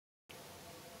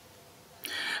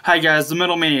Hi guys, the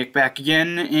Metal Maniac back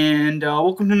again, and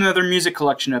welcome to another music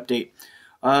collection update.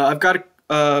 I've got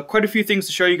quite a few things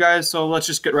to show you guys, so let's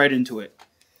just get right into it.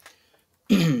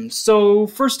 So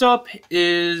first up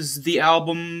is the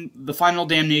album The Final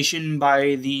Damnation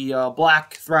by the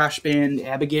black thrash band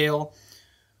Abigail.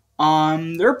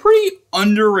 They're a pretty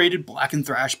underrated black and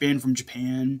thrash band from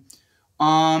Japan.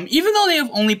 Even though they have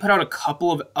only put out a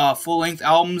couple of full-length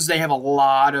albums, they have a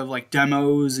lot of like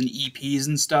demos and EPs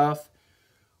and stuff.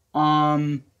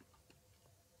 I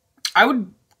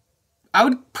would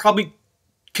probably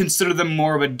consider them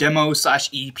more of a demo slash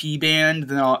EP band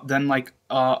than like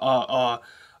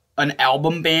an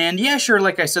album band. Yeah, sure.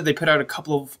 Like I said, they put out a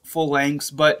couple of full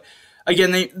lengths, but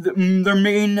again, their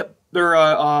main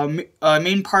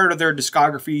part of their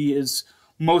discography is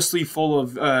mostly full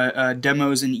of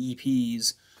demos and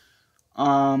EPs,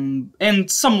 and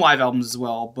some live albums as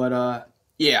well. But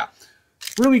yeah.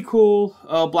 Really cool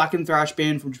black and thrash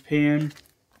band from Japan.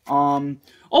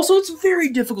 Also, it's very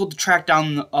difficult to track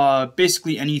down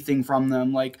basically anything from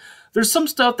them. Like, there's some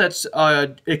stuff that's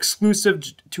exclusive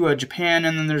to Japan,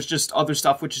 and then there's just other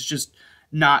stuff which is just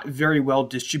not very well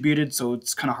distributed, so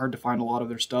it's kind of hard to find a lot of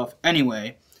their stuff.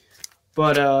 Anyway,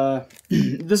 but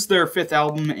this is their fifth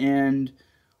album, and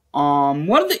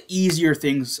one of the easier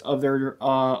things of their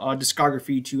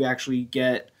discography to actually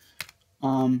get.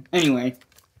 Anyway.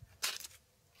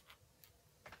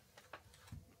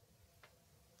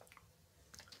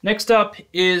 Next up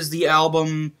is the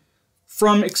album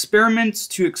From Experiments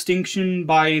to Extinction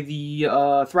by the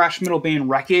thrash metal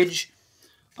band Wreckage.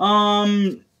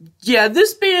 Yeah,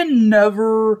 this band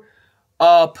never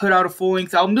put out a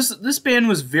full-length album. This band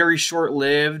was very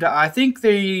short-lived. I think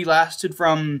they lasted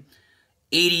from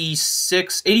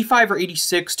 85 or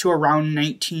 86 to around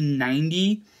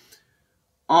 1990.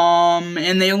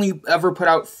 And they only ever put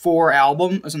out four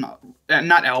demos.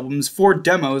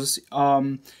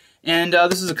 And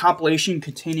this is a compilation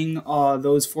containing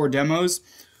those four demos.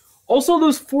 Also,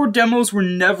 those four demos were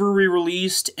never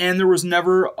re-released, and there was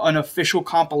never an official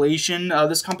compilation.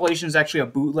 This compilation is actually a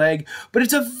bootleg, but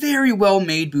it's a very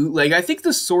well-made bootleg. I think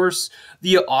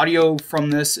the audio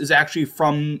from this is actually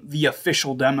from the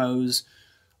official demos,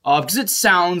 because it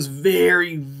sounds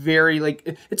very, very, like,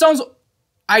 it sounds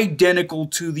identical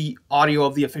to the audio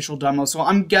of the official demo. So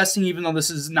I'm guessing, even though this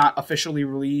is not officially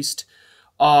released,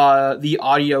 the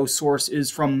audio source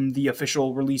is from the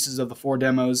official releases of the four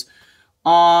demos.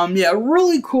 Yeah,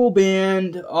 really cool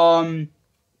band.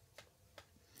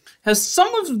 Has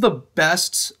some of the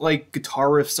best, like, guitar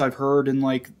riffs I've heard in,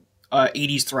 like,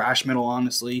 80s thrash metal,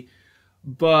 honestly.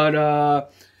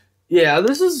 But, yeah,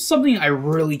 this is something I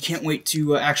really can't wait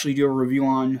to actually do a review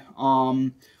on.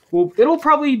 Well, it'll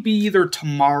probably be either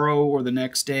tomorrow or the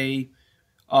next day.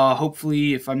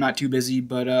 Hopefully, if I'm not too busy,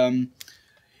 but,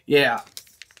 yeah.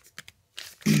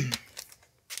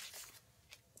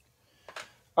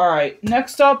 Alright,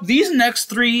 next up, these next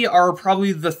three are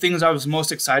probably the things I was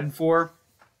most excited for.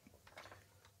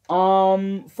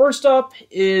 First up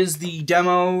is the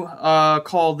demo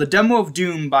called The Demo of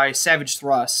Doom by Savage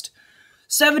Thrust.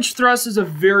 Savage Thrust is a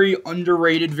very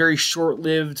underrated, very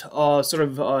short-lived sort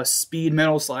of speed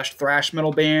metal slash thrash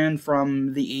metal band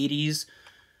from the 80s.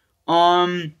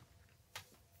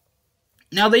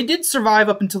 Now, they did survive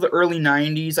up until the early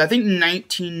 90s. I think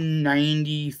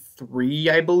 1993,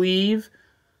 I believe.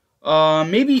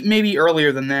 Maybe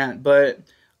earlier than that, but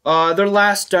their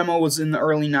last demo was in the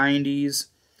early 90s.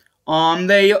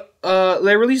 They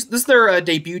released, this is their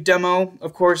debut demo,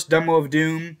 of course, Demo of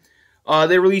Doom.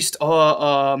 They released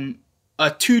a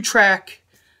 2-track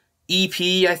EP,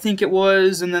 I think it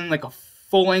was, and then like a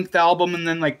full-length album, and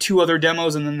then like 2 other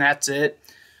demos, and then that's it.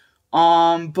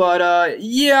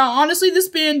 Yeah, honestly, this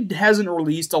band didn't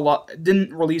release a lot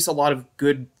of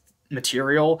good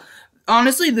material.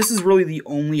 Honestly, this is really the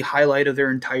only highlight of their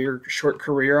entire short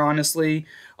career, honestly.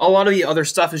 A lot of the other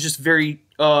stuff is just very,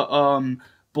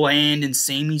 bland and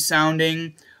samey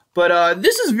sounding. But,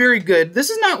 this is very good. This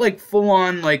is not, like,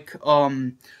 full-on, like,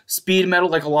 speed metal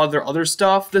like a lot of their other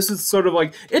stuff. This is sort of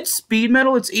like, it's speed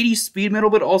metal, it's 80s speed metal,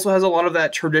 but it also has a lot of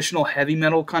that traditional heavy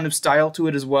metal kind of style to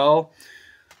it as well.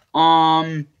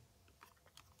 Yeah,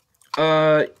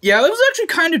 it was actually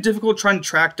kind of difficult trying to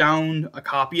track down a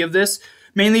copy of this,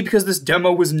 mainly because this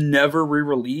demo was never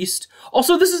re-released.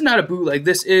 Also, this is not a bootleg.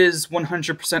 This is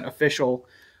 100% official.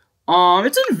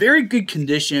 It's in very good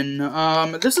condition.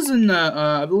 This is in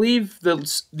I believe the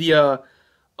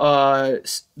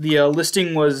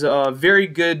listing was very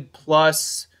good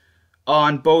plus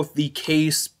on both the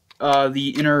case,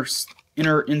 the inner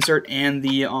insert, and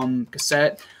the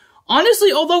cassette.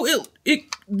 Honestly, although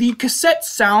the cassette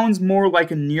sounds more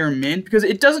like a near mint because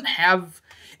it doesn't have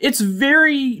It's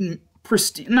very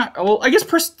pristine, not, well, I guess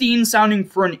pristine sounding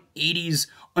for an 80s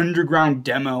underground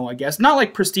demo, I guess. Not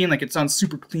like pristine, like it sounds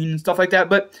super clean and stuff like that,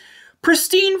 but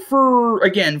pristine for,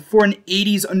 again, for an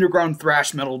 80s underground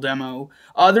thrash metal demo.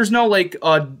 There's no, like,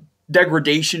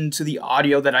 degradation to the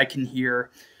audio that I can hear.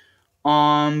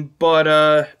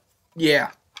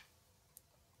 Yeah.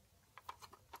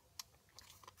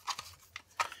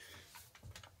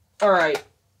 Alright.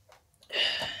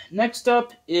 Next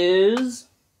up is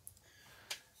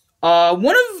one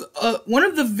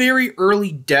of the very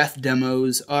early Death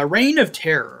demos, Reign of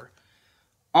Terror.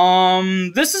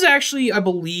 This is actually, I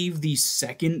believe, the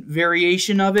second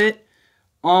variation of it.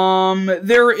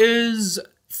 There is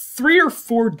 3 or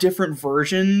 4 different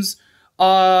versions.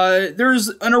 There's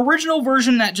an original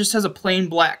version that just has a plain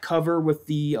black cover with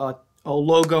the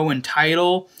logo and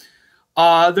title.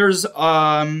 There's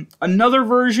another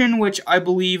version, which I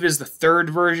believe is the 3rd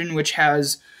version, which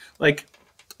has like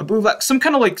some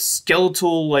kind of like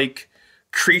skeletal like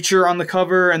creature on the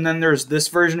cover, and then there's this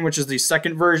version, which is the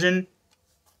 2nd version.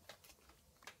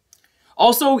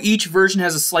 Also, each version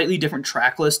has a slightly different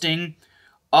track listing.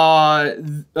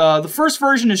 The first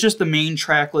version is just the main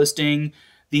track listing.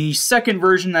 The 2nd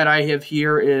version that I have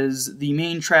here is the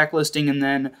main track listing, and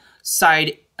then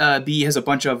side B has a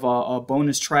bunch of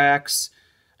bonus tracks.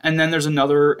 And then there's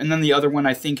another, and then the other one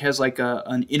I think has like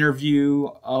an interview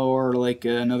or like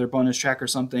another bonus track or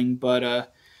something.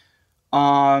 But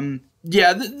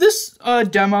yeah, this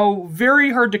demo,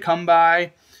 very hard to come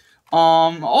by.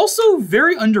 Also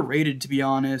very underrated, to be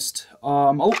honest.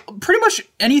 Pretty much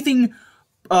anything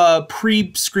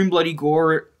pre Scream Bloody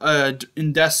Gore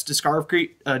in Death's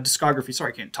discography.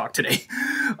 Sorry, I can't talk today.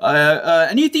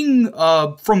 Anything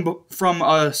from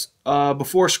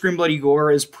before Scream Bloody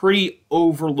Gore is pretty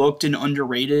overlooked and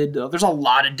underrated. There's a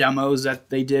lot of demos that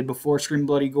they did before Scream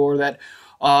Bloody Gore that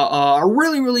are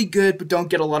really, really good, but don't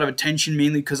get a lot of attention,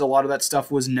 mainly because a lot of that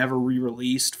stuff was never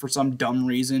re-released for some dumb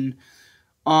reason.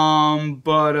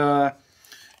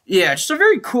 Yeah, just a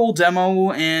very cool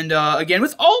demo, and again,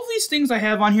 with all of these things I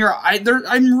have on here,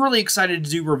 I'm really excited to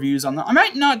do reviews on them. I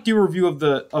might not do a review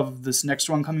of this next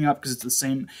one coming up because it's the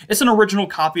same. It's an original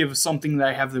copy of something that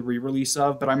I have the re-release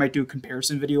of, but I might do a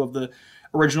comparison video of the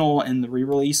original and the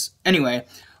re-release. Anyway,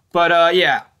 but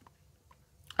yeah,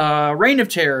 Reign of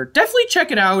Terror. Definitely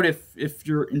check it out if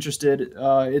you're interested.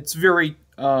 It's very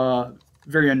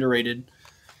underrated.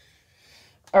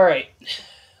 All right.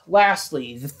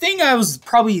 Lastly, the thing I was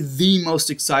probably the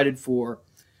most excited for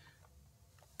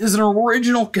is an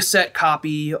original cassette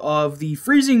copy of the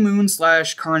Freezing Moon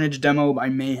 / Carnage demo by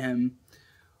Mayhem.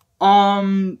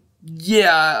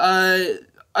 Yeah,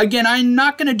 again, I'm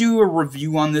not going to do a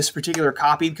review on this particular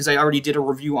copy because I already did a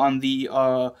review on the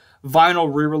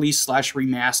vinyl re-release /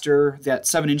 remaster, that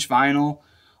 7-inch vinyl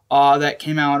that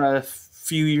came out a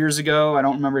few years ago. I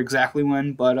don't remember exactly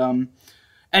when, but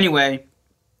anyway.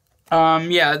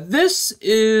 Yeah, this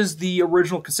is the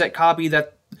original cassette copy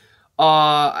that,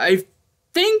 I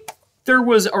think there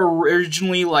was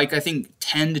originally, like, I think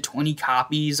 10 to 20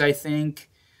 copies, I think.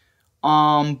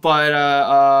 But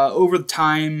over the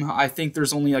time, I think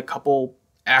there's only a couple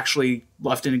actually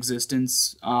left in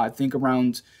existence. I think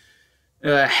around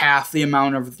half the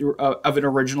amount of the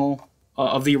original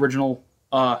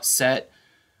set.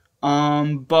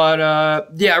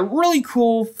 Yeah, really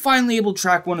cool. Finally able to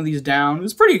track one of these down. It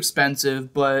was pretty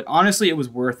expensive, but honestly, it was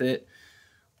worth it.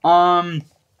 Now,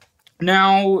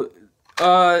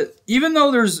 even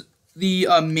though there's the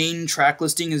main track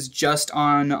listing is just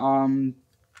on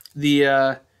where's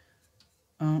the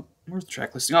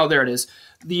track listing? Oh, there it is.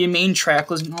 The main track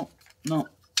listing. No.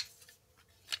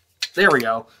 There we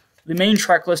go. The main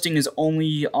track listing is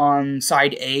only on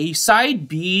side A. Side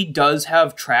B does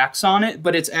have tracks on it,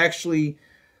 but it's actually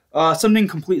something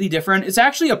completely different. It's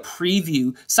actually a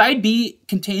preview. Side B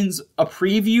contains a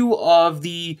preview of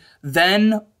the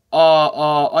then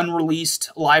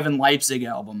unreleased Live in Leipzig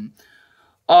album.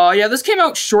 Yeah, this came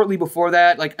out shortly before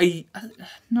that. Like,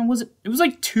 was it? It was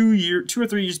like 2 or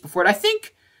 3 years before it. I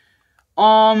think.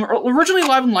 Originally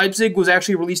Live in Leipzig was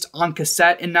actually released on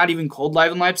cassette and not even called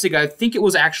Live in Leipzig. I think it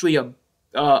was actually a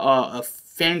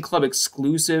fan club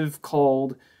exclusive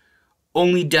called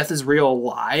Only Death is Real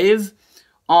Live.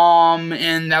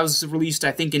 And that was released,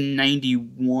 I think, in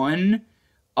 91.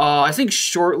 I think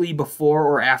shortly before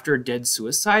or after Dead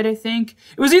Suicide, I think.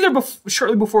 It was either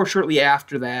shortly before or shortly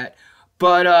after that.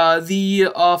 But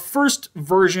the first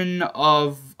version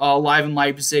of Live in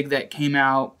Leipzig that came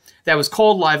out, that was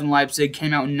called Live in Leipzig,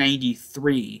 came out in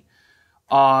 93.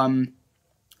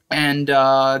 And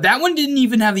that one didn't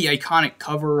even have the iconic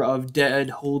cover of Dead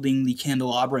holding the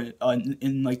candelabra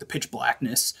in like the pitch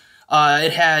blackness.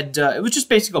 It was just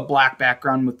basically a black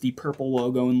background with the purple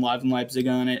logo and Live in Leipzig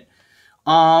on it.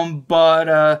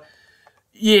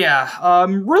 Yeah,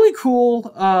 really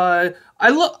cool. I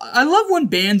love when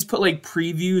bands put like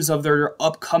previews of their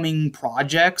upcoming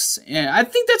projects, and I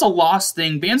think that's a lost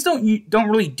thing. Bands don't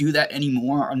really do that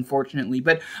anymore, unfortunately.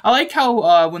 But I like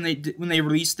how when they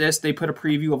released this, they put a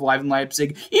preview of Live in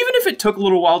Leipzig, even if it took a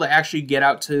little while to actually get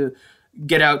out to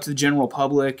the general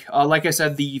public. Like I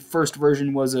said, the first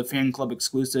version was a fan club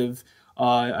exclusive.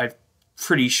 I'm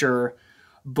pretty sure,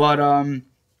 but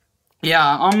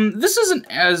yeah, this isn't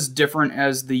as different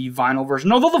as the vinyl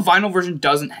version, although the vinyl version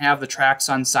doesn't have the tracks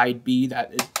on side B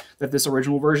that this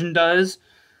original version does.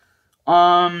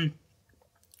 Yeah,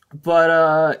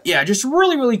 just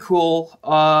really, really cool.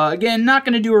 Again, not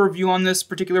going to do a review on this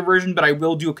particular version, but I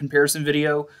will do a comparison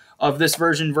video of this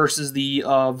version versus the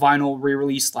vinyl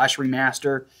re-release /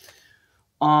 remaster.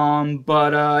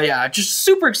 Yeah, just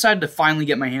super excited to finally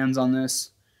get my hands on this.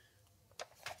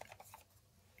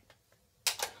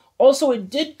 Also, it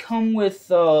did come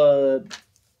with a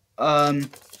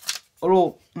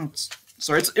little. Oh,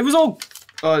 sorry,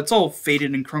 it's all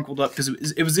faded and crumpled up because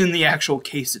it was in the actual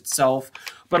case itself.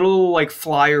 But a little like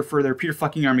flyer for their Peter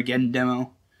fucking Armageddon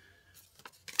demo.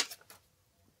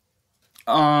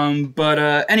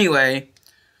 Anyway,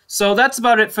 so that's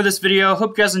about it for this video.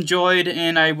 Hope you guys enjoyed,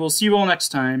 and I will see you all next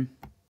time.